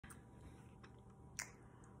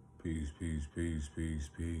Peace, peace, peace, peace,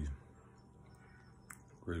 peace.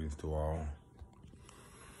 Greetings to all.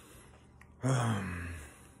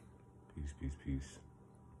 Peace, peace, peace.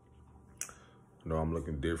 I know I'm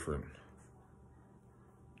looking different. I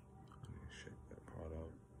need to shake that part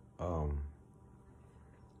out.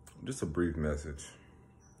 Just a brief message.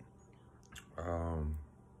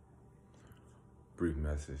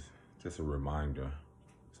 Just a reminder.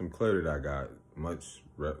 Some clarity that I got, much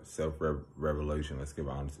self-revelation. Let's give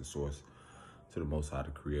honor to the source, to the Most High, the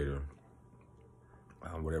Creator,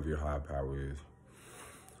 whatever your higher power is.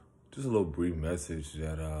 Just a little brief message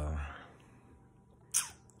that,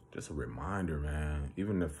 just a reminder, man,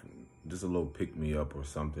 even if just a little pick-me-up or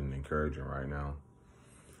something encouraging right now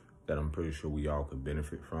that I'm pretty sure we all could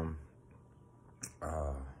benefit from.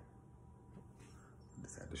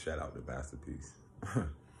 Just had to shout out the masterpiece.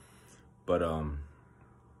 But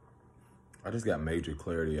I just got major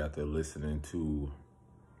clarity after listening to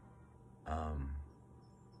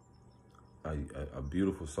a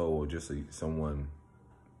beautiful soul, just someone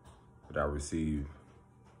that I received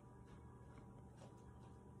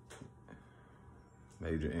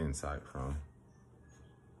major insight from.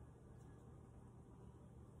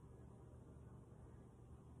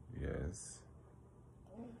 Yes.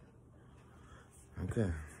 Okay.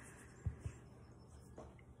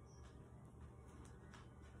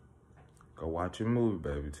 Go watch your movie,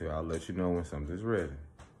 baby, too. I'll let you know when something's ready.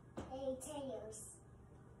 Hey, Tails.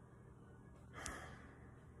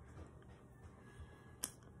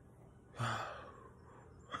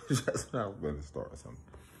 That's when I was going to start something.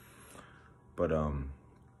 But,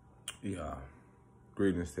 yeah.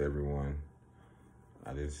 Greetings to everyone.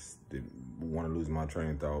 I just didn't want to lose my train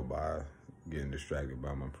of thought by getting distracted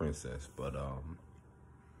by my princess. But,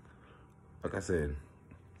 like I said,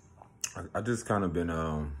 I just kind of been,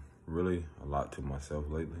 really a lot to myself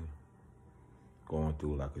lately. Going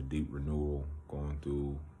through like a deep renewal, going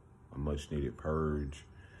through a much needed purge.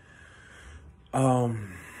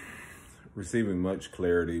 Receiving much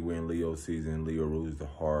clarity. We're in Leo season. Leo rules the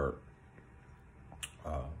heart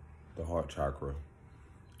chakra.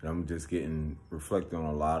 And I'm just reflecting on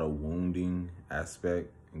a lot of wounding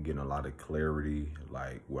aspect and getting a lot of clarity,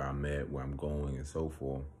 like where I'm at, where I'm going, and so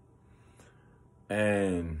forth.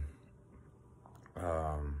 And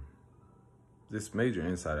this major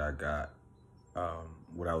insight I got,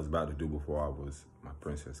 what I was about to do before my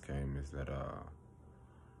princess came, is that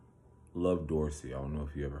Love Dorsey, I don't know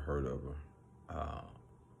if you ever heard of her.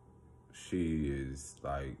 She is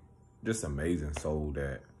like just amazing soul,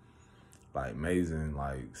 that like amazing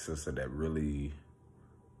like sister that really,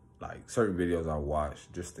 like certain videos I watch,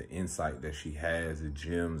 just the insight that she has, the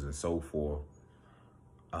gems and so forth,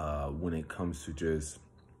 when it comes to just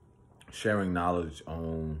sharing knowledge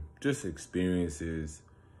on just experiences,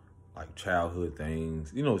 like childhood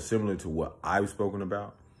things, you know, similar to what I've spoken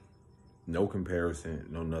about. No comparison,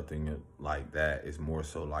 no nothing like that. It's more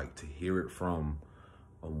so like to hear it from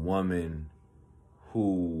a woman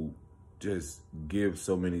who just gives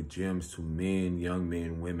so many gems to men, young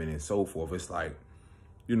men, women, and so forth. It's like,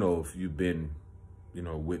 you know, if you've been, you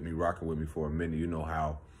know, with me, rocking with me for a minute, you know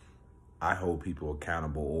how I hold people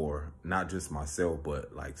accountable, or not just myself,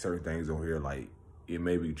 but like certain things on here, like it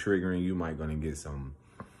may be triggering. You might gonna get some,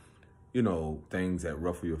 you know, things that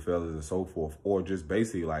ruffle your feathers and so forth, or just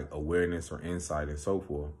basically like awareness or insight and so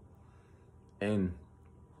forth. And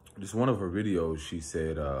just one of her videos, she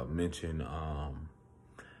said, mentioned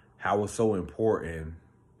how it's so important,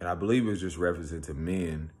 and I believe it's just referencing to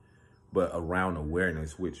men, but around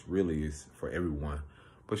awareness, which really is for everyone.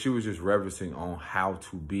 But she was just referencing on how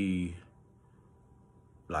to be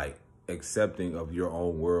like accepting of your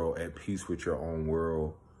own world, at peace with your own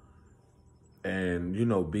world. And, you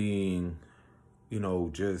know, being, you know,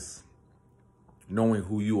 just knowing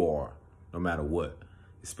who you are, no matter what.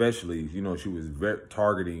 Especially, you know, she was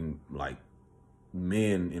targeting like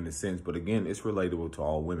men in a sense, but again, it's relatable to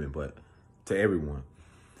all women, but to everyone.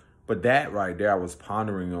 But that right there, I was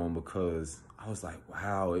pondering on, because I was like,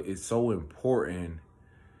 wow, it's so important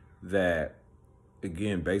that,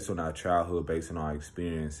 again, based on our childhood, based on our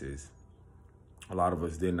experiences, a lot of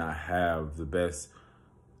us did not have the best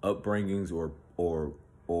upbringings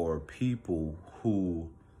or people who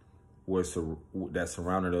were that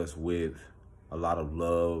surrounded us with a lot of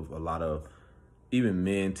love, a lot of even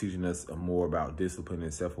men teaching us more about discipline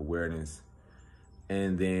and self-awareness.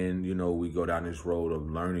 And then, you know, we go down this road of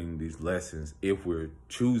learning these lessons if we're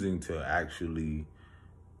choosing to actually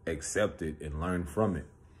accept it and learn from it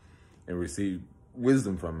and receive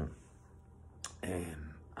wisdom from it. And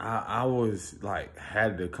I was like,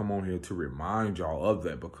 had to come on here to remind y'all of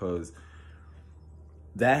that, because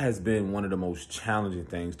that has been one of the most challenging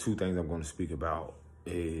things. Two things I'm going to speak about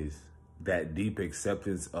is that deep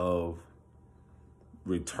acceptance of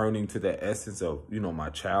returning to the essence of, my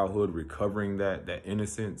childhood, recovering that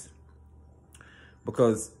innocence.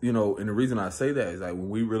 Because, and the reason I say that is like when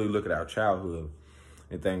we really look at our childhood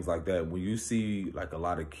and things like that, when you see like a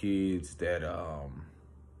lot of kids that,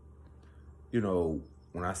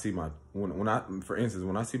 when I see for instance,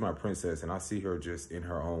 when I see my princess and I see her just in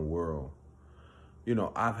her own world,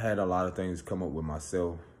 I've had a lot of things come up with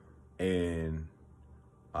myself, and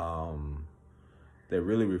that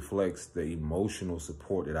really reflects the emotional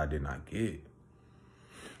support that I did not get.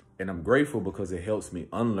 And I'm grateful because it helps me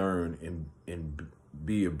unlearn and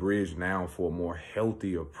be a bridge now for a more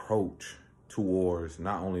healthy approach towards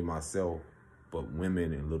not only myself, but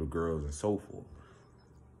women and little girls and so forth.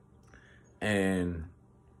 And,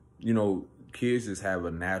 kids just have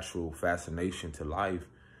a natural fascination to life.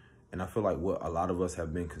 And I feel like what a lot of us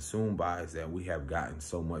have been consumed by is that we have gotten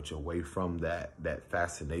so much away from that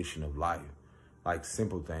fascination of life. Like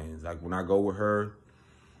simple things. Like when I go with her,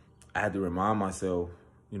 I had to remind myself,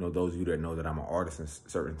 those of you that know that I'm an artist in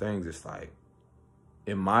certain things, it's like,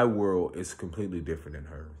 in my world, it's completely different than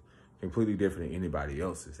hers, completely different than anybody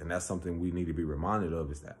else's. And that's something we need to be reminded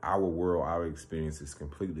of, is that our world, our experience is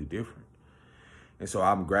completely different. And so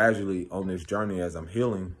I'm gradually on this journey as I'm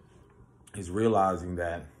healing, is realizing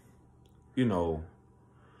that,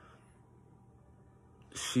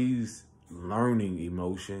 she's learning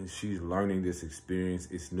emotions. She's learning this experience.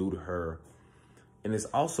 It's new to her. And it's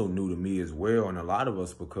also new to me as well. And a lot of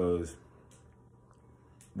us, because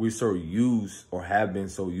we're so used or have been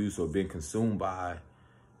so used or been consumed by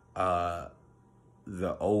the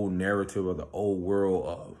old narrative of the old world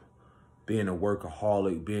of being a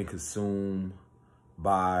workaholic, being consumed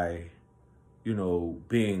by,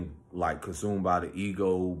 being like consumed by the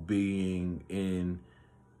ego, being in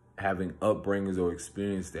having upbringings or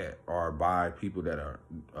experience that are by people that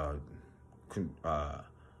are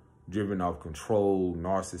driven off control,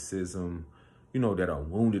 narcissism, that are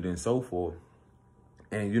wounded and so forth.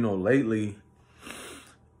 And, lately,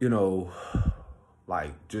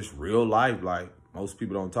 like just real life, like most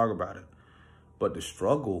people don't talk about it, but the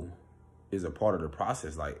struggle is a part of the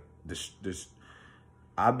process. Like this,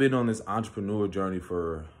 I've been on this entrepreneur journey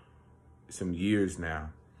for some years now,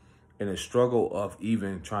 and the struggle of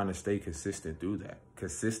even trying to stay consistent through that,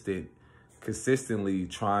 consistently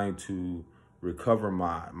trying to recover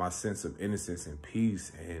my sense of innocence and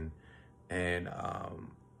peace, and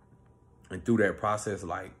through that process,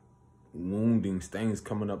 like woundings, things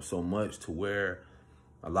coming up so much to where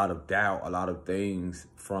a lot of doubt, a lot of things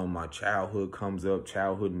from my childhood comes up,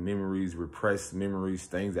 childhood memories, repressed memories,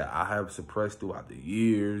 things that I have suppressed throughout the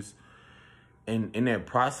years. And in that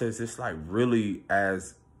process, it's like really,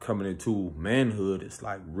 as coming into manhood, it's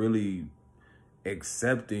like really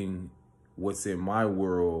accepting what's in my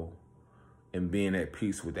world and being at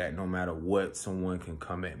peace with that, no matter what someone can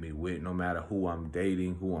come at me with, no matter who I'm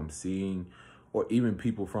dating, who I'm seeing, or even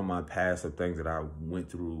people from my past or things that I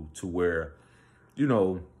went through, to where,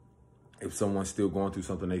 if someone's still going through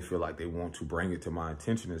something, they feel like they want to bring it to my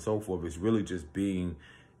attention and so forth. It's really just being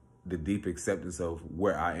the deep acceptance of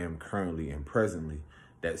where I am currently and presently,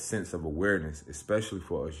 that sense of awareness, especially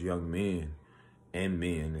for us young men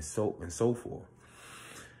and so forth.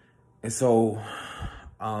 And so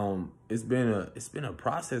it's been a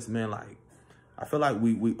process, man. Like I feel like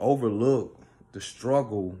we overlook the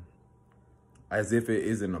struggle as if it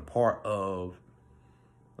isn't a part of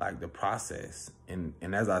like the process. And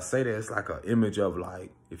as I say that, it's like an image of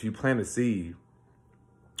like, if you plant a seed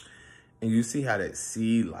and you see how that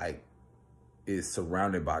seed like is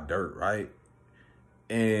surrounded by dirt, right?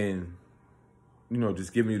 And,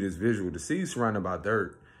 just giving you this visual, the seed's surrounded by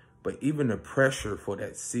dirt, but even the pressure for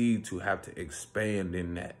that seed to have to expand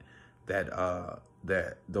in that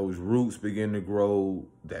those roots begin to grow,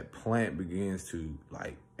 that plant begins to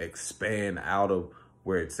like expand out of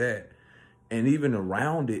where it's at. And even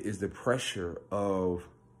around it is the pressure of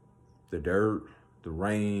the dirt, the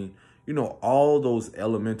rain, all those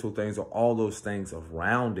elemental things, or all those things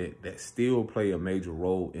around it that still play a major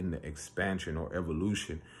role in the expansion or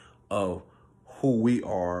evolution of who we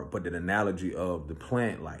are, but the analogy of the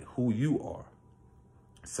plant, like who you are.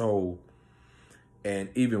 So, and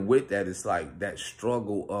even with that, it's like that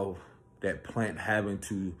struggle of that plant having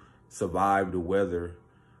to survive the weather,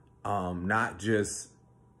 not just,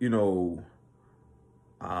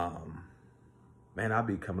 man, I'll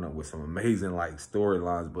be coming up with some amazing like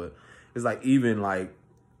storylines, but it's like even like,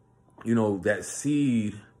 that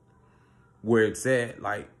seed where it's at,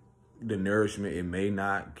 like the nourishment it may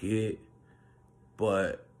not get,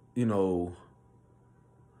 but,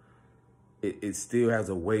 it still has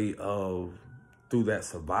a way of, through that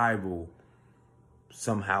survival,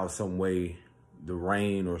 somehow, some way, the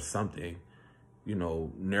rain or something, you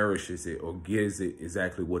know, nourishes it or gives it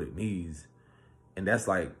exactly what it needs. And that's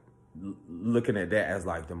like looking at that as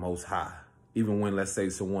like the Most High. Even when, let's say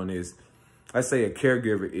someone is, let's say a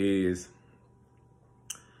caregiver is,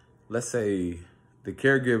 let's say the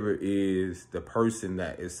caregiver is the person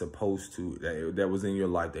that is supposed to, that was in your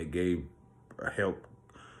life, that gave help,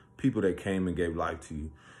 people that came and gave life to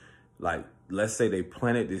you. Like, let's say they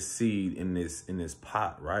planted this seed in this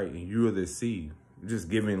pot, right? And you're the seed. Just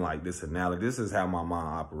giving like this analogy. This is how my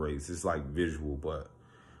mind operates. It's like visual, but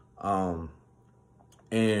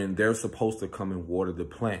and they're supposed to come and water the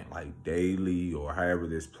plant like daily, or however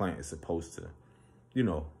this plant is supposed to, you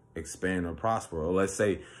know, expand or prosper. Or let's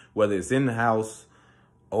say whether it's in the house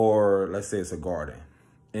or let's say it's a garden,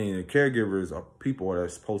 and the caregivers are people that are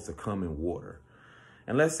supposed to come and water.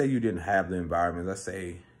 And let's say you didn't have the environment. Let's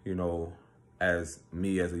say, you know, as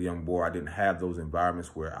me as a young boy, I didn't have those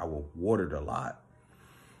environments where I was watered a lot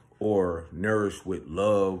or nourished with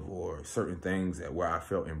love or certain things that where I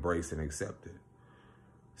felt embraced and accepted.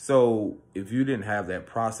 So if you didn't have that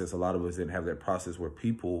process, a lot of us didn't have that process where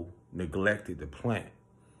people neglected the plant,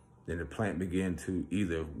 then the plant began to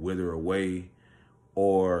either wither away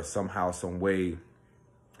or somehow, some way,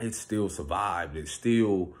 it still survived. It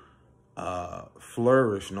still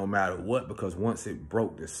flourished no matter what, because once it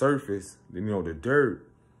broke the surface, you know, the dirt,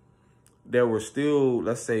 there were still,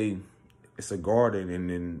 let's say it's a garden and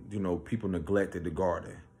then, you know, people neglected the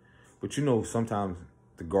garden. But, you know, sometimes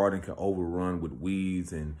the garden can overrun with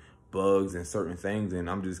weeds and bugs and certain things. And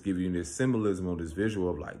I'm just giving you this symbolism of this visual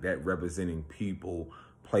of like that representing people,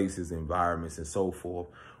 places, environments, and so forth.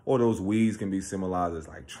 Or those weeds can be symbolized as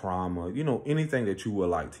like trauma, you know, anything that you would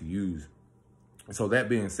like to use. So that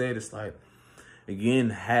being said, it's like, again,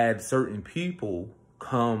 had certain people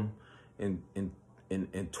come and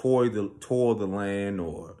toil the land,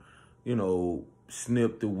 or, you know,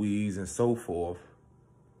 snip the weeds and so forth,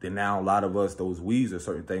 then now a lot of us, those weeds are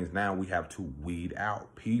certain things. Now we have to weed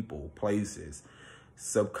out people, places,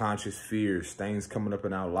 subconscious fears, things coming up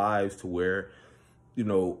in our lives to where, you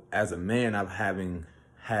know, as a man, I've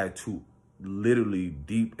had to literally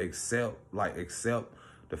accept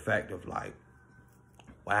the fact of like,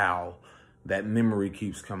 wow, that memory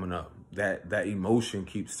keeps coming up, that emotion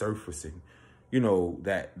keeps surfacing, you know,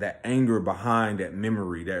 that anger behind that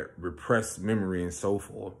memory, that repressed memory and so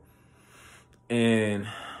forth. And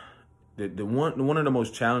one of the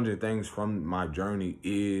most challenging things from my journey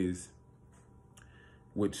is,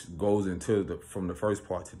 which goes into from the first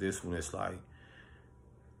part to this one, it's like,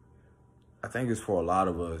 I think it's for a lot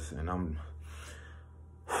of us, and I'm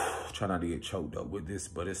trying not to get choked up with this,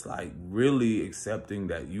 but it's like really accepting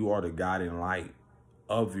that you are the guiding light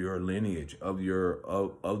of your lineage, of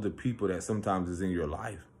the people that sometimes is in your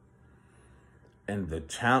life. And the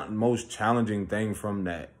most challenging thing from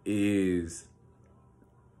that is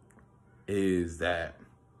that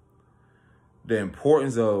the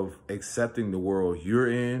importance of accepting the world you're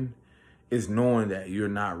in is knowing that you're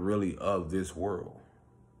not really of this world.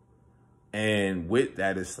 And with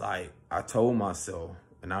that, it's like, I told myself,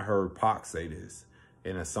 and I heard Pac say this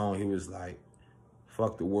in a song, he was like,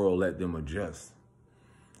 fuck the world, let them adjust.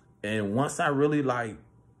 And once I really like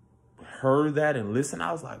heard that and listened,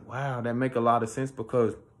 I was like, wow, that make a lot of sense,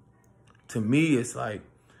 because to me, it's like,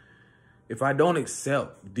 if I don't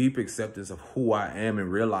accept deep acceptance of who I am and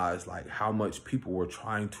realize like how much people were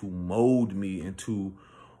trying to mold me into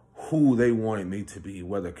who they wanted me to be,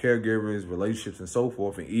 whether caregivers, relationships, and so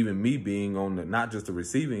forth, and even me being on the, not just the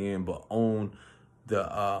receiving end, but on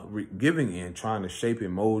the giving end, trying to shape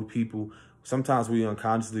and mold people. Sometimes we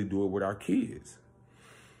unconsciously do it with our kids,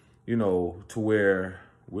 you know, to where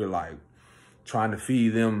we're like trying to feed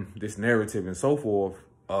them this narrative and so forth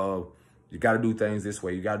of, you got to do things this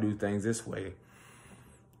way. You got to do things this way.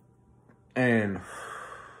 And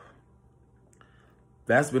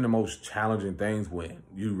that's been the most challenging things, when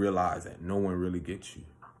you realize that no one really gets you.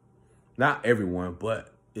 Not everyone,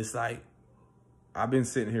 but it's like, I've been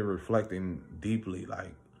sitting here reflecting deeply,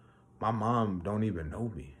 like, my mom don't even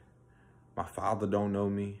know me. My father don't know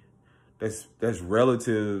me. There's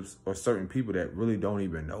relatives or certain people that really don't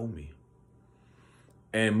even know me.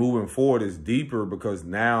 And moving forward is deeper, because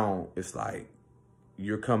now it's like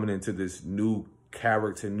you're coming into this new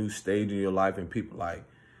character, new stage in your life, and people like,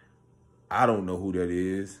 I don't know who that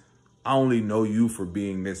is. I only know you for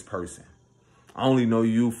being this person. I only know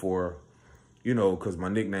you for, you know, because my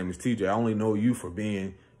nickname is TJ. I only know you for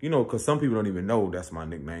being, you know, because some people don't even know that's my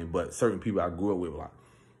nickname, but certain people I grew up with like,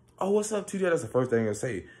 oh, what's up, TJ? That's the first thing I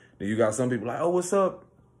say. Then you got some people like, oh, what's up,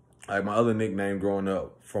 like my other nickname growing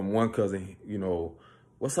up from one cousin, you know,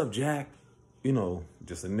 what's up, Jack? You know,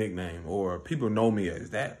 just a nickname, or people know me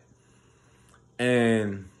as that.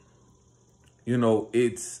 And, you know,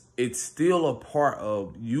 it's still a part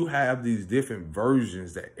of, you have these different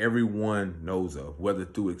versions that everyone knows of, whether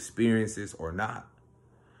through experiences or not,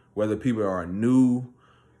 whether people are new,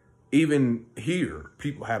 even here,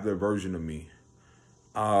 people have their version of me.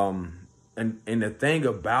 And the thing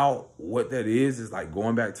about what that is like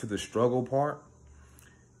going back to the struggle part,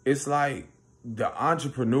 it's like the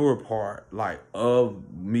entrepreneur part, like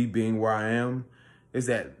of me being where I am, is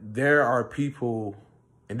that there are people,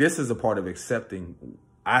 and this is a part of accepting,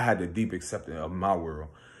 I had the deep acceptance of my world,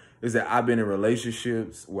 is that I've been in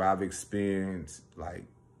relationships where I've experienced like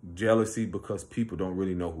jealousy because people don't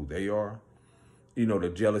really know who they are. You know, the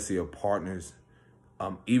jealousy of partners,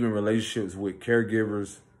 even relationships with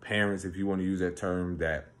caregivers, parents, if you want to use that term,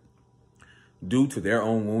 that due to their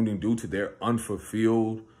own wounding, due to their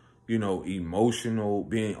unfulfilled, you know,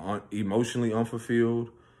 being emotionally unfulfilled,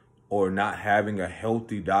 or not having a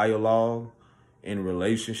healthy dialogue in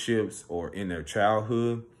relationships or in their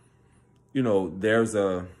childhood, you know, there's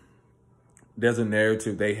a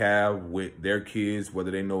narrative they have with their kids, whether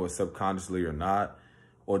they know it subconsciously or not,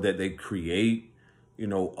 or that they create, you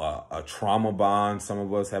know, a trauma bond some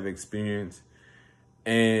of us have experienced.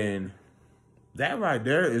 And that right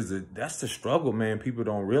there that's the struggle, man. People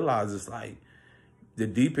don't realize. It's like the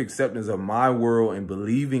deep acceptance of my world and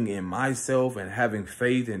believing in myself and having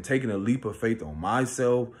faith and taking a leap of faith on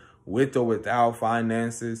myself, with or without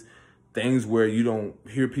finances, things where you don't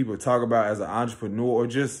hear people talk about as an entrepreneur, or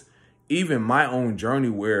just even my own journey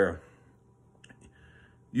where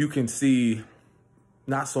you can see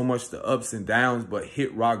not so much the ups and downs, but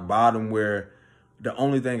hit rock bottom where the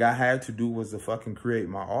only thing I had to do was to fucking create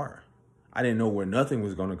my art. I didn't know where nothing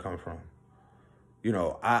was going to come from. You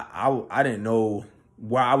know, I didn't know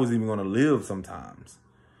where I was even going to live sometimes.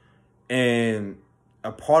 And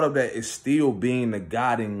a part of that is still being the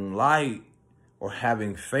guiding light, or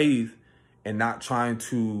having faith and not trying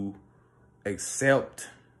to accept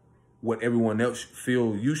what everyone else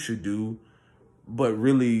feel you should do, but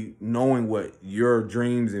really knowing what your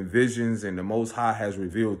dreams and visions and the Most High has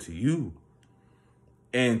revealed to you.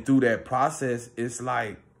 And through that process, it's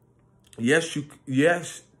like, yes,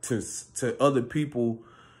 to other people,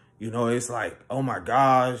 you know, it's like, oh my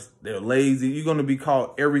gosh, they're lazy. You're going to be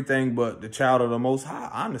called everything but the child of the Most High,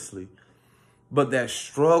 honestly. But that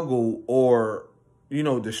struggle, or, you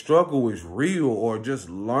know, the struggle is real, or just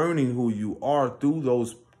learning who you are through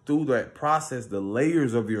that process, the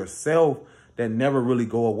layers of yourself that never really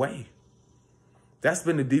go away. That's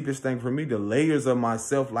been the deepest thing for me, the layers of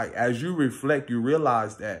myself. Like, as you reflect, you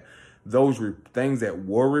realize that those things that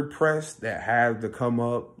were repressed, that had to come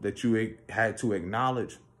up, that you had to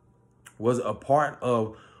acknowledge, was a part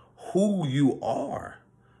of who you are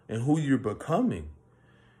and who you're becoming.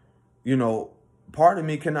 You know, part of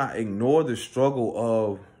me cannot ignore the struggle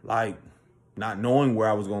of, like, not knowing where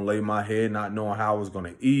I was going to lay my head, not knowing how I was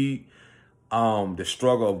going to eat, the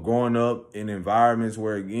struggle of growing up in environments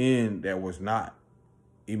where, again, that was not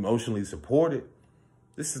emotionally supported.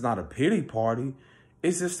 This is not a pity party.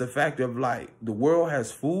 It's just the fact of, like, the world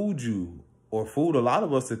has fooled you, or fooled a lot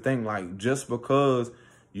of us to think, like, just because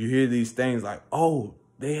you hear these things like, oh,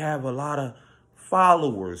 they have a lot of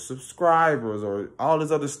followers, subscribers, or all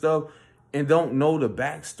this other stuff, and don't know the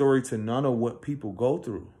backstory to none of what people go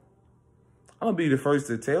through. I'm going to be the first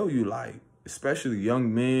to tell you, like, especially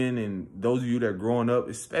young men and those of you that are growing up,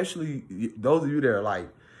 especially those of you that are like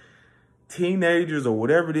teenagers or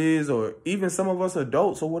whatever it is, or even some of us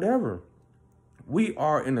adults or whatever, we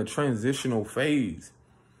are in a transitional phase.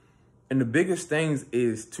 And the biggest things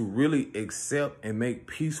is to really accept and make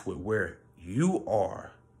peace with where you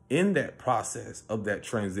are in that process of that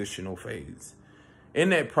transitional phase. In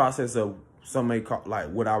that process of, some may call, like,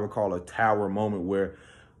 what I would call a tower moment, where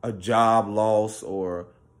a job loss or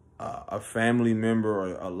a family member,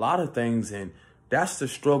 or a lot of things. And that's the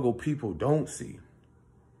struggle people don't see.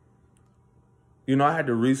 You know, I had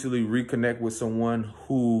to recently reconnect with someone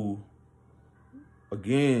who,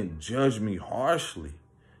 again, judged me harshly,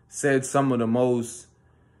 said some of the most,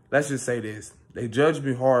 let's just say this, they judged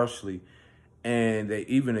me harshly, and they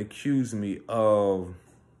even accused me of,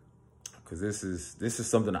 because this is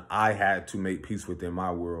something that I had to make peace with in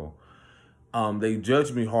my world. They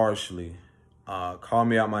judged me harshly, called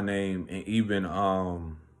me out my name, and even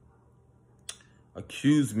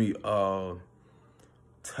accused me of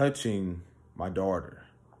touching my daughter.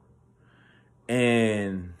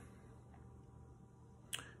 And,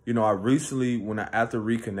 you know, I recently, after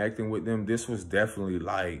reconnecting with them, this was definitely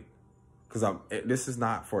like because this is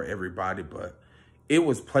not for everybody, but it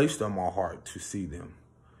was placed on my heart to see them,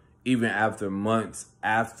 even after months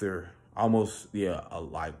after, almost a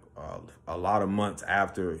lot of months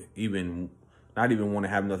after, even not even want to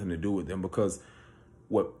have nothing to do with them. Because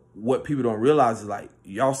what people don't realize is, like,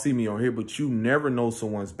 y'all see me on here, but you never know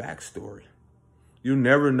someone's backstory. You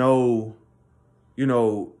never know,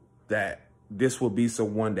 that this will be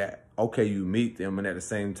someone that, okay, you meet them, and at the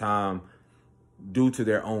same time, due to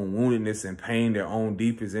their own woundedness and pain, their own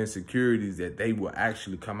deepest insecurities, that they will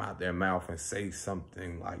actually come out their mouth and say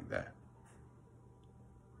something like that.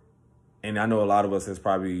 And I know a lot of us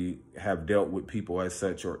have dealt with people as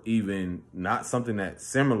such, or even not something that's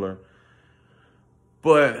similar.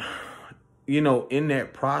 But, in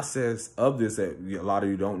that process of this, that a lot of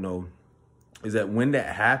you don't know, is that when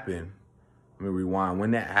that happened, let me rewind.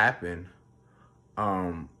 When that happened,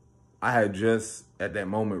 I had just at that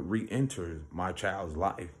moment re-entered my child's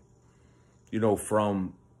life,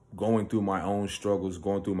 from going through my own struggles,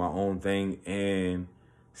 going through my own thing, and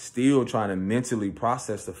still trying to mentally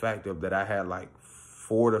process the fact of that I had like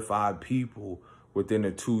 4 to 5 people within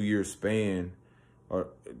a 2-year span, or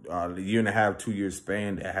a year and a half, 2-year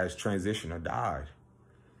span, that has transitioned or died.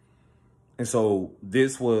 And so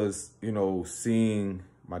this was, seeing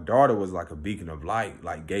my daughter was like a beacon of light,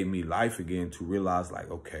 like gave me life again to realize, like,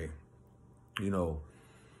 okay, you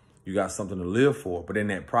got something to live for. But in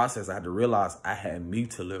that process, I had to realize I had me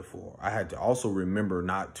to live for. I had to also remember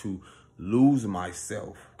not to lose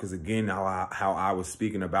myself. Because again, how I was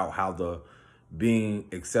speaking about how the being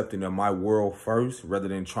accepting of my world first, rather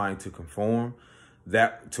than trying to conform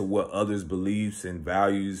that to what others' beliefs and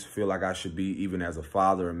values feel like I should be, even as a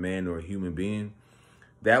father, a man, or a human being.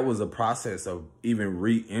 That was a process of even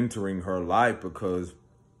re-entering her life, because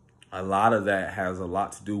a lot of that has a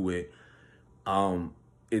lot to do with,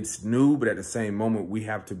 it's new, but at the same moment, we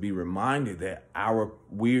have to be reminded that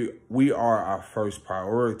we are our first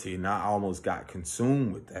priority. And I almost got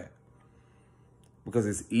consumed with that, because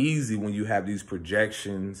it's easy when you have these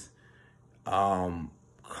projections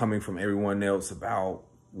coming from everyone else about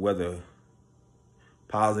whether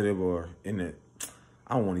positive or I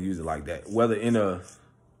don't want to use it like that, whether in a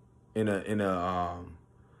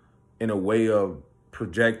way of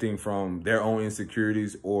projecting from their own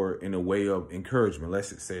insecurities, or in a way of encouragement.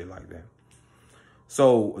 Let's just say it like that.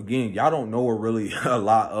 So again, y'all don't know really a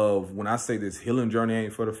lot of, when I say this healing journey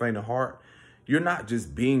ain't for the faint of heart, you're not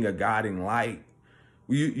just being a guiding light.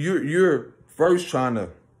 You're first trying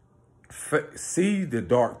to see the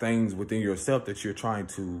dark things within yourself that you're trying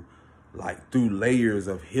to, like, through layers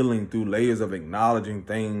of healing, through layers of acknowledging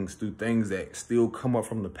things, through things that still come up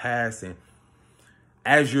from the past. And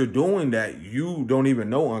as you're doing that, you don't even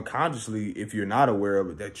know unconsciously, if you're not aware of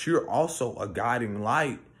it, that you're also a guiding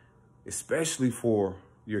light, especially for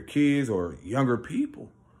your kids or younger people.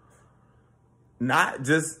 Not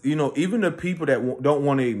just, even the people that don't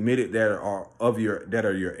want to admit it, that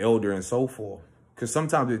are your elder and so forth. Because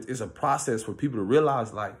sometimes it's a process for people to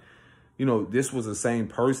realize, like, this was the same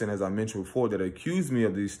person, as I mentioned before, that accused me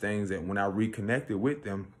of these things. That when I reconnected with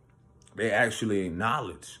them, they actually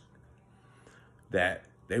acknowledged that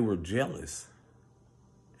they were jealous.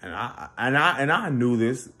 And I knew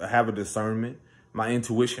this. I have a discernment. My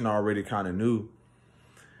intuition already kind of knew.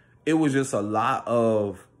 It was just a lot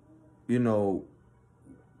of,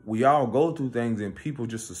 we all go through things, and people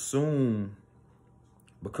just assume,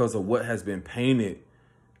 because of what has been painted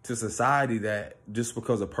to society, that just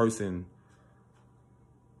because a person,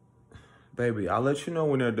 baby, I'll let you know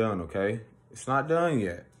when they're done, okay? It's not done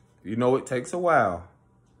yet. It takes a while.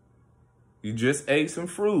 You just ate some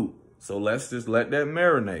fruit, so let's just let that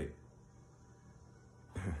marinate.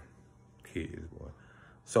 Kids, boy.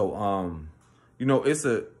 So,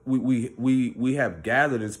 we have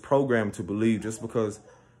gathered this program to believe just because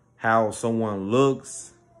how someone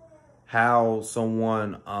looks, how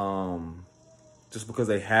someone, just because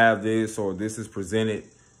they have this or this is presented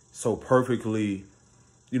so perfectly,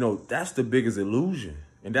 that's the biggest illusion.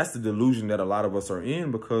 And that's the delusion that a lot of us are in,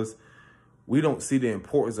 because we don't see the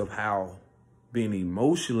importance of how being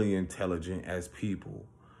emotionally intelligent as people,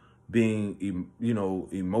 being,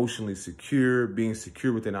 emotionally secure, being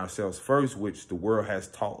secure within ourselves first, which the world has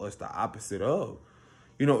taught us the opposite of.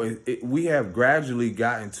 We have gradually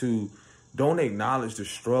gotten to, don't acknowledge the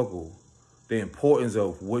struggle, the importance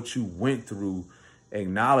of what you went through,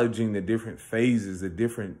 acknowledging the different phases, the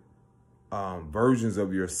different versions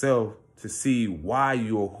of yourself, to see why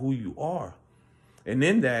you are who you are. And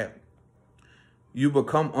in that, you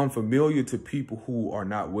become unfamiliar to people who are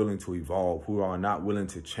not willing to evolve, who are not willing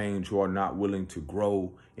to change, who are not willing to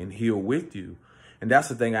grow and heal with you. And that's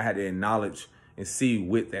the thing I had to acknowledge and see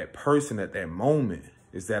with that person at that moment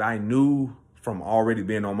is that I knew from already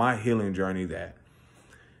being on my healing journey that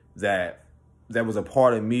was a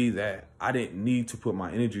part of me that I didn't need to put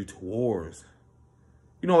my energy towards.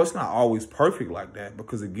 You know, it's not always perfect like that,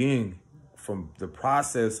 because again, from the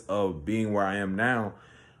process of being where I am now,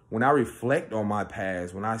 when I reflect on my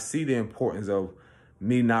past, when I see the importance of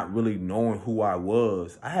me not really knowing who I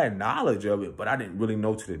was, I had knowledge of it, but I didn't really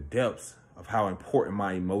know to the depths of how important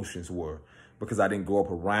my emotions were, because I didn't grow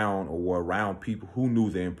up around or were around people who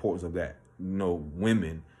knew the importance of that. You know,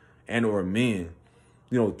 women and or men,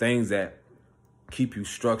 you know, things that keep you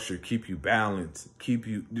structured, keep you balanced, keep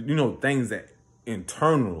you, you know, things that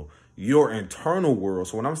your internal world.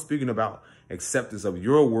 So when I'm speaking about acceptance of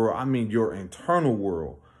your world, I mean your internal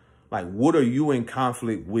world. Like, what are you in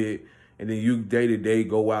conflict with? And then you day to day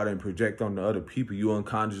go out and project on the other people. You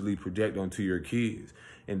unconsciously project onto your kids.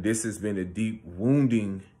 And this has been a deep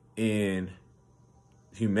wounding in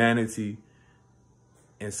humanity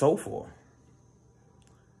and so forth.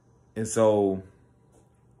 And so,